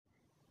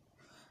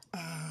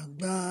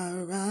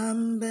Agbára ń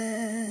bẹ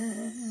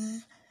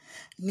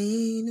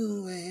nínú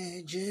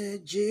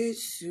ẹ̀jẹ̀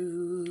Jésù.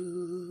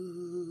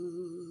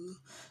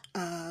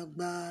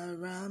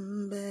 Agbára ń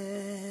bẹ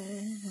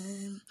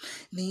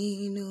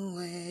nínú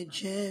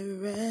ẹ̀jẹ̀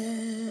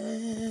rẹ̀.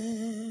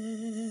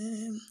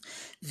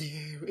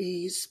 There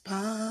is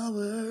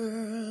power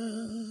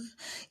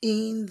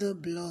in the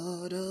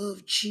blood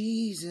of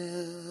Jesus.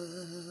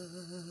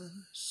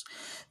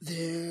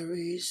 There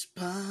is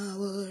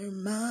power,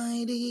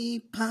 mighty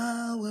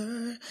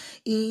power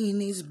in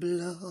his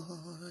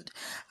blood.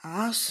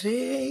 I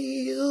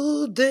say,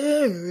 oh,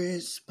 there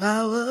is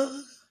power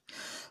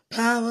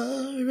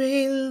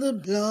in the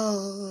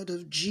blood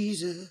of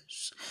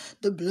Jesus.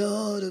 The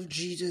blood of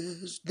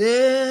Jesus.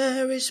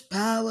 There is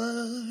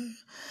power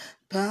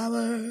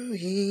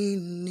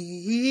in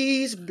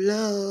his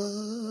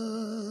blood.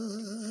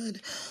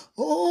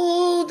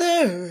 Oh,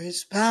 there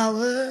is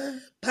power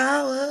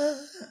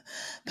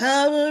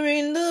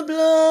in the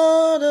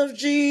blood of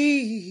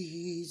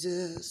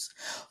Jesus.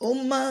 Oh,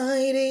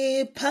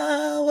 mighty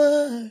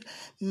power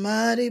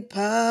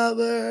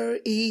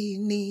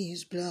in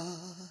his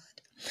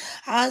blood.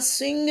 I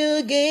sing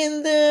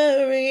again,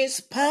 there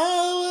is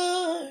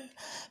power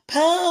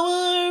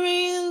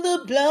in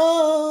the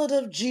blood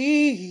of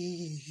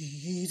Jesus.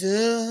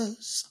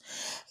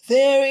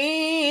 There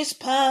is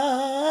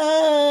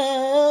power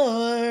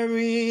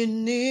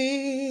in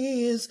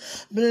his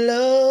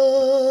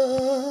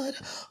blood.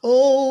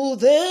 Oh,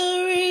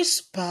 there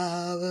is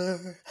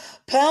power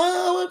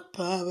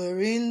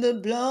in the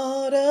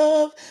blood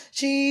of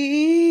Jesus.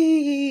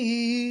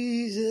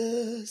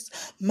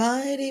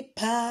 Mighty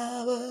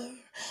power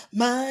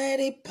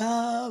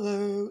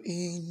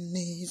in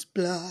his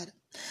blood.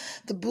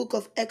 The book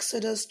of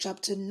Exodus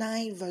chapter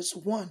 9 verse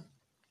 1.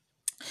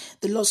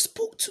 The Lord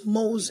spoke to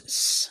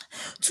Moses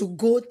to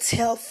go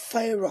tell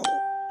Pharaoh,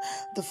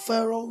 the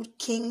Pharaoh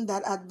king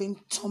that had been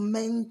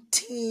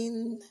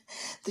tormenting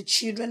the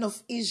children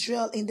of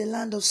Israel in the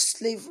land of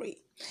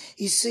slavery.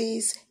 He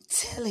says,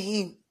 tell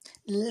him,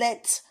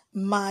 let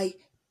my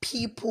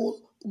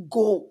people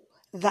go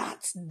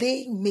that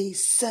they may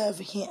serve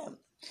him.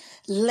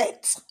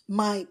 Let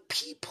my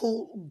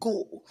people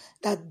go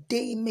that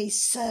they may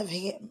serve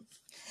him,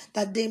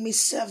 that they may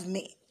serve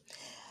me.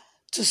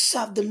 To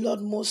serve the Lord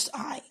Most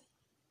High.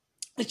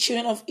 The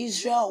children of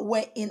Israel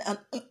were in an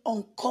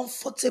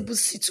uncomfortable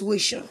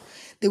situation.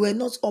 They were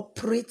not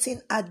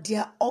operating at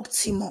their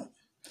optimum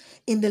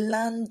in the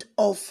land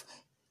of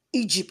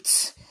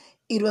Egypt.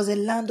 It was a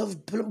land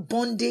of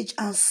bondage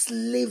and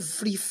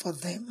slavery for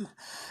them.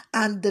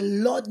 And the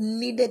Lord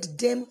needed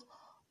them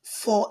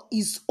for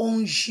his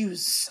own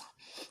use.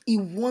 He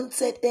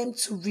wanted them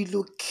to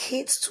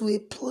relocate to a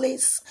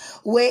place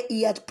where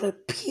he had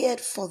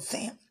prepared for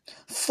them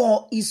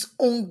for his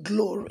own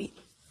glory.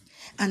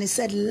 And he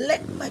said,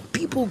 let my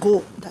people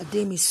go that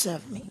they may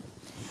serve me.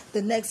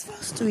 The next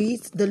verse to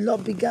it, the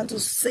Lord began to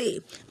say,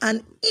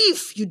 and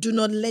if you do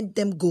not let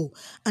them go,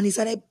 and he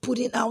started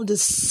putting out the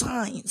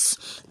signs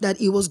that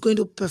he was going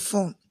to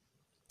perform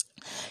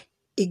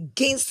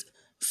against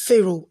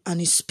Pharaoh and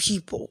his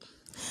people.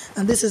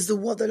 And this is the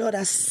word the Lord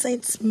has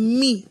sent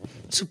me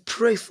to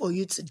pray for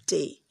you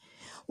today.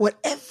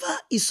 Whatever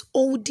is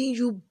holding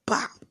you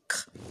back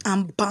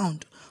and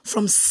bound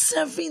from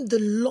serving the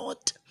Lord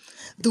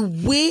the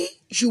way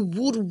you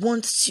would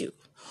want to,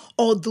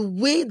 or the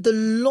way the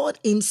Lord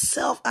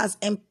himself has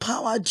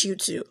empowered you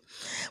to,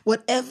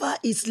 whatever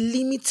is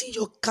limiting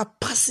your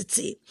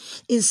capacity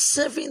in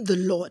serving the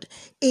Lord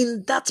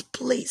in that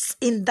place,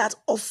 in that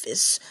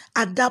office,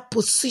 at that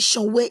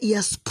position where he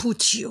has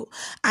put you,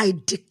 I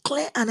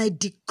declare and I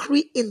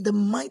decree in the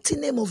mighty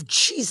name of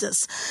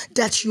Jesus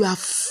that you are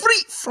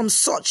free from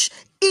such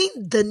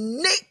in the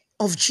name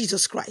of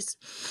Jesus Christ.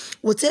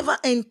 Whatever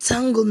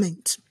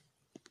entanglement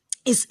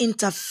is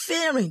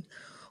interfering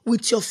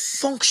with your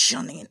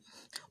functioning,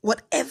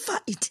 whatever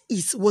it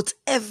is,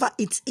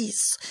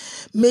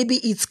 maybe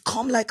it's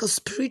come like a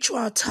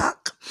spiritual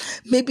attack,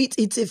 maybe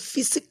it's a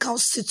physical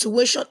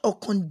situation or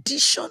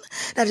condition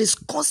that is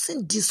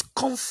causing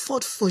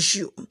discomfort for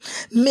you.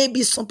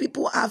 Maybe some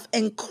people have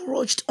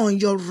encroached on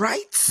your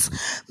rights.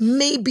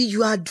 Maybe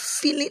you are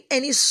feeling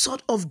any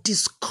sort of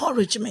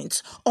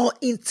discouragement or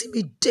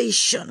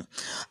intimidation,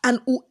 and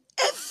whoever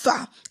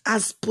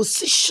has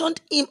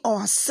positioned him or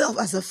herself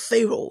as a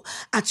Pharaoh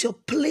at your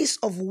place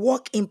of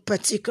work in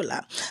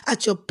particular,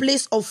 at your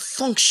place of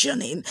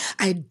functioning,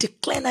 I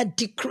declare and I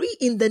decree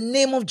in the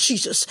name of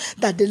Jesus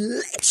that they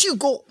let you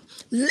go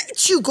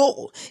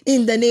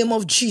in the name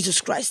of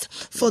Jesus Christ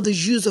for the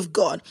use of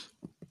God.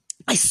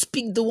 I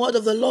speak the word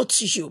of the Lord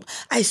to you.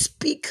 I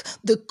speak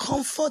the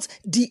comfort,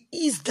 the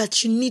ease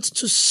that you need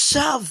to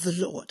serve the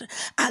Lord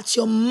at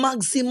your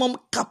maximum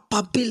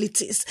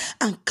capabilities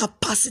and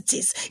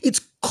capacities.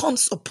 It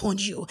comes upon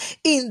you.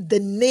 In the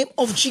name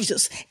of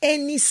Jesus,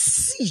 any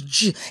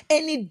siege,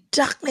 any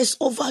darkness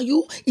over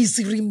you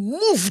is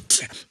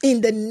removed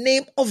in the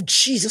name of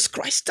Jesus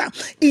Christ.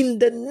 In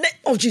the name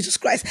of Jesus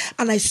Christ.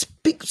 And I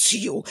speak to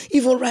you,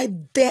 even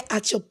right there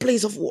at your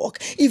place of work,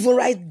 even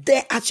right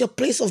there at your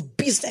place of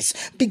business,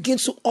 begin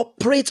to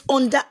operate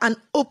under an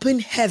open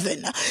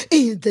heaven.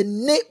 In the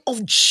name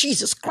of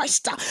Jesus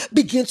Christ,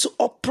 begin to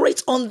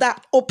operate on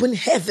that open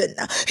heaven.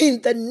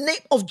 In the name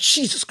of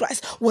Jesus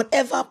Christ,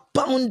 whatever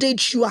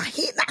bondage you are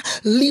in,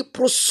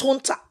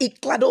 Liprosonta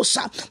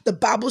Ikladosa, the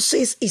Bible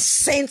says it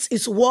sends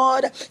its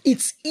word,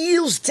 it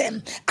heals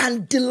them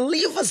and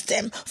delivers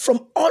them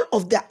from all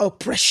of their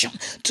oppression.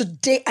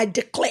 Today I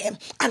declare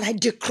and I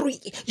decree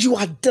you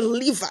are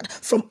delivered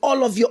from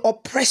all of your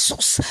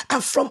oppressors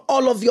and from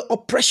all of your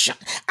oppression.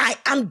 I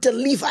am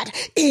delivered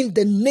in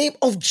the name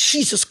of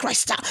Jesus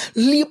Christ.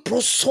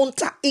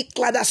 Liprosonta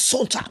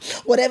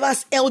Ikladasonta. Whatever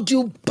has held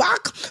you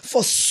back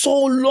for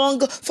so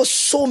long, for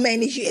so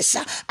many years,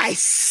 I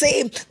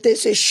say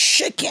there's a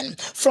shaking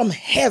from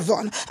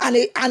heaven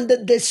and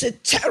there's a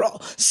terror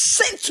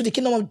sent to the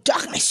kingdom of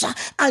darkness,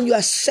 and you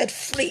are set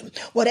free.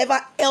 Whatever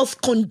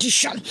health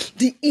condition,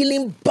 the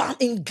healing balm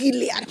in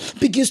Gilead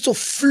begins to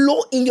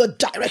flow in your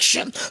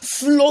direction,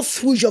 flow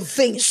through your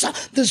veins.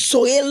 The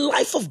Zoe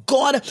life of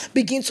God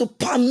begins to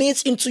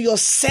permeate into your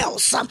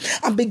cells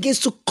and begins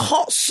to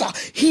cause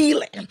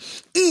healing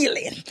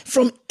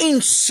from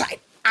inside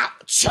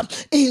out.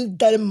 In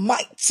the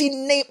mighty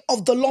name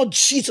of the Lord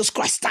Jesus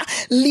Christ, that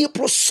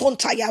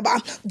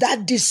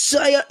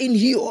desire in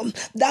you,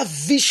 that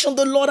vision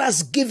the Lord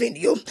has given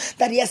you,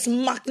 that He has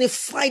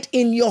magnified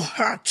in your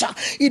heart,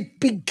 it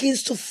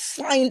begins to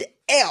find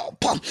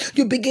help.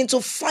 You begin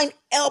to find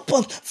help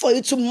for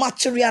it to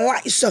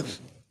materialize.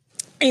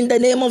 In the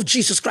name of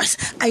Jesus Christ,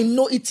 I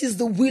know it is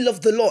the will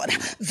of the Lord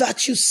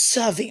that you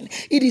serve Him.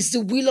 It is the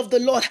will of the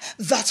Lord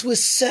that we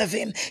serve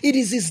Him. It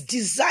is His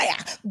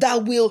desire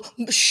that will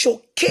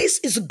showcase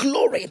His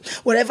glory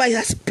wherever He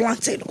has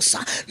planted us.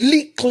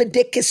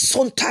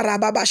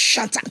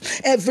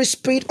 Every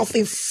spirit of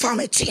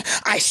infirmity,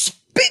 I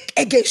speak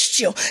against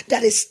you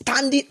that is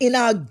standing in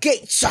our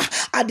gates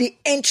at the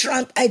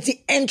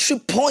entry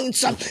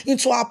point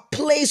into our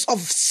place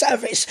of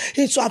service,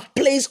 into our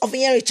place of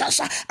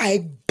inheritance.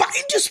 I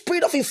bind the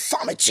spirit of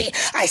infirmity.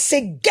 I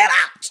say, get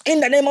out in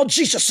the name of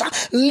Jesus.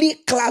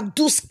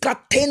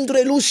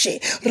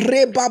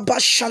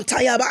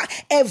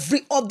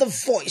 Every other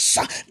voice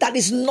that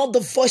is not the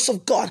voice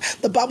of God.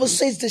 The Bible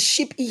says the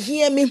sheep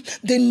hear me,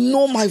 they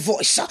know my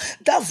voice.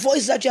 That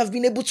voice that you have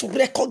been able to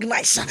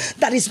recognize,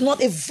 that is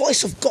not a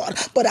voice of God,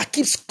 but that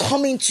keeps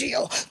coming to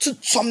you to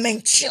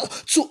torment you,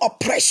 to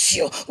oppress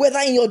you, whether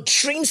in your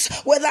dreams,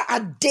 whether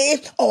at day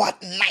or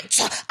at night.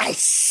 I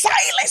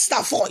silence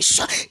that voice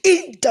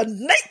in the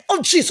name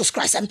of Jesus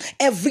Christ. And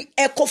every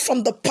echo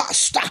from the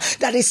past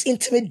that is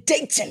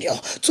intimidating you,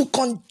 to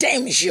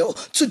condemn you,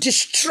 to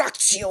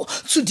distract you,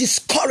 to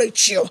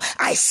discourage you,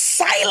 I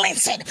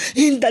silence it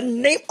in the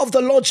name of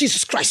the Lord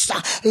Jesus Christ.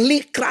 And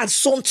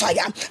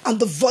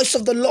the voice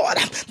of the Lord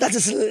that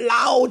is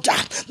louder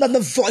than the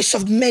voice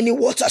of many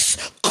waters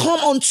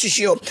come unto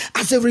you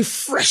as a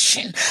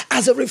refreshing,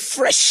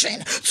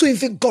 to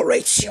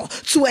invigorate you,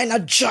 to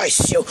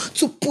energize you,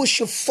 to push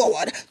you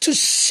forward, to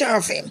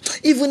serve Him.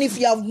 Even if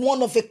you are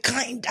one of a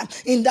kind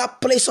in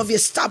that place of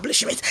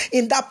establishment,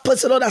 in that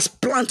place the Lord has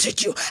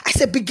planted you, I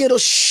say begin to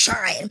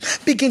shine.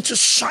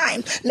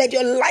 Let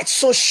your light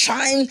so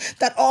shine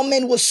that all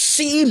men will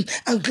see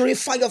and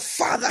glorify your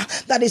Father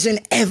that is in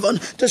heaven.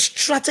 The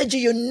strategy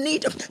you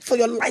need for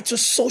your light to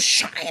so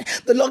shine,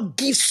 the Lord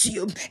gives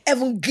you,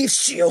 heaven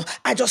gives you.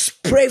 I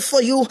just pray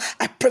for you.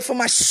 I pray for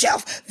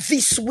myself.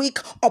 This week,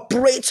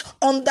 operate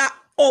on that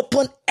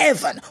open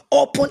heaven,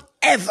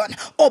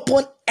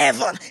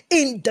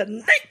 in the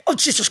name of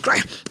Jesus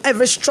Christ.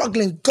 Every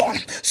struggling gone,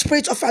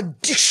 spirit of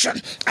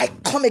addiction, I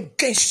come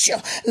against you.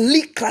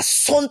 Likra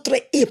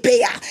sontre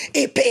ipea,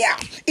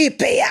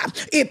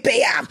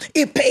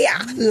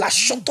 la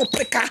shoto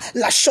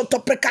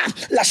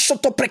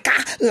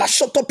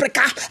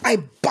preka. I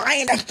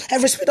bind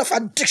every spirit of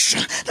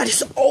addiction that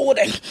is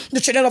holding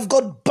the children of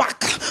God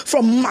back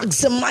from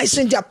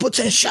maximizing their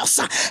potentials.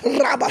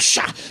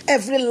 Rabasha,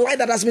 every lie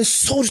that has been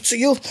sold to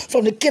you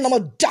from the kingdom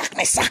of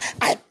darkness,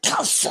 I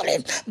cancel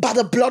it by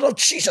the blood of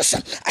Jesus.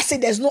 I say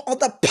there's no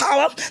other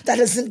power that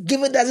is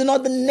given, there's no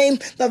other name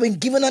that has been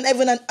given on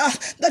heaven and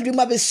earth that we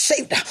might be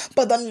saved,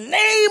 but the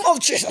name of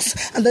Jesus.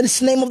 And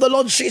this name of the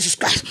Lord Jesus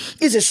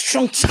Christ is a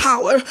strong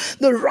tower.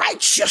 The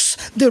righteous,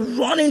 they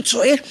run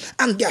into it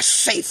and they're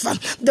safe.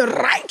 The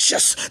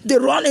righteous, they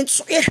run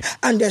into it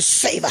and they're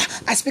safe.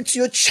 I speak to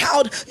your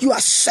child, you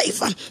are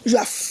safe. You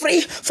are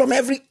free from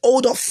every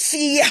hold of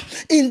fear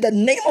in the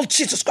name of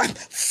Jesus Christ.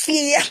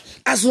 Fear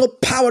has no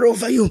power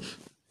over you.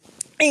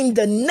 In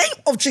the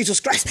name of Jesus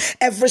Christ,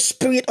 every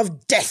spirit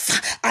of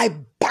death, I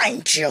bind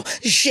bind you.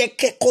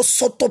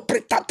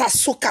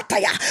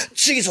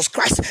 Jesus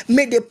Christ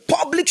made a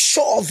public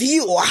show of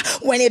you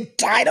when he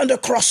died on the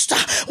cross.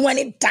 When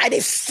he died, he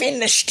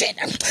finished it.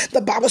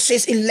 The Bible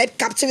says he led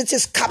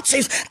captivities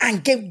captive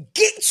and gave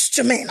gifts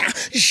to men.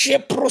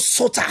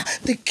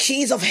 The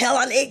keys of hell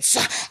and Hades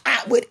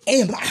are with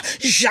him.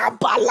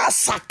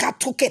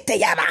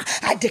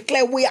 I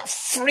declare we are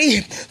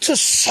free to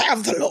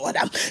serve the Lord.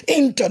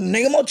 In the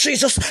name of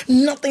Jesus,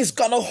 nothing's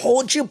gonna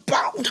hold you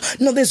bound.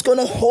 Nothing's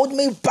gonna hold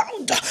me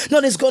bound.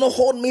 Nothing's gonna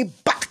hold me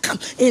back.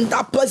 In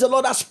that place the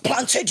Lord has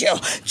planted you.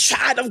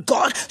 Child of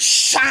God,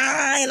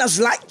 shine as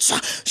light.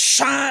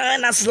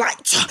 Shine as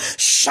light.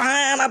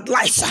 Shine as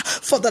light.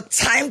 For the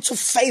time to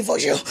favor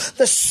you.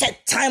 The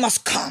set time has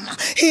come.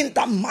 In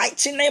the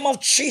mighty name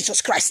of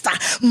Jesus Christ.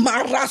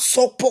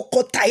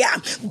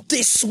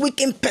 This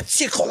week in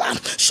particular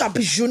shall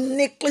be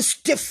uniquely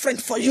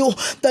different for you.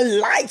 The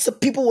light, the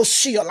people will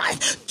see your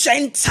light.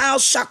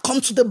 Gentiles shall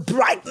come to the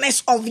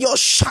brightness of your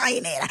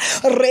shining.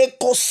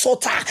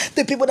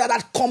 The people that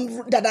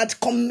had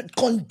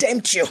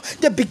condemned you,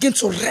 they begin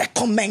to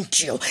recommend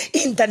you.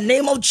 In the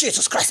name of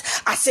Jesus Christ,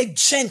 I say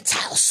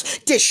Gentiles,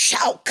 they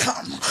shall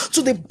come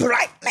to the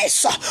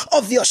brightness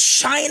of your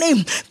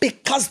shining,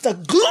 because the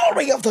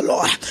glory of the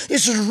Lord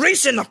is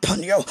risen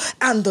upon you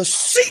and the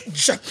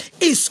siege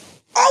is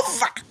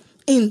over.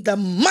 In the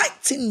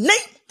mighty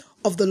name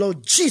of the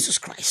Lord Jesus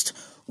Christ,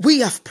 we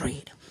have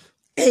prayed.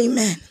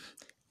 Amen,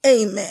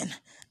 amen,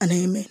 and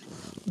amen.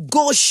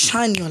 Go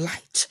shine your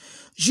light.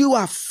 You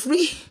are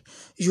free.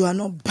 You are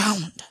not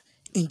bound.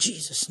 In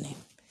Jesus' name,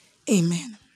 amen.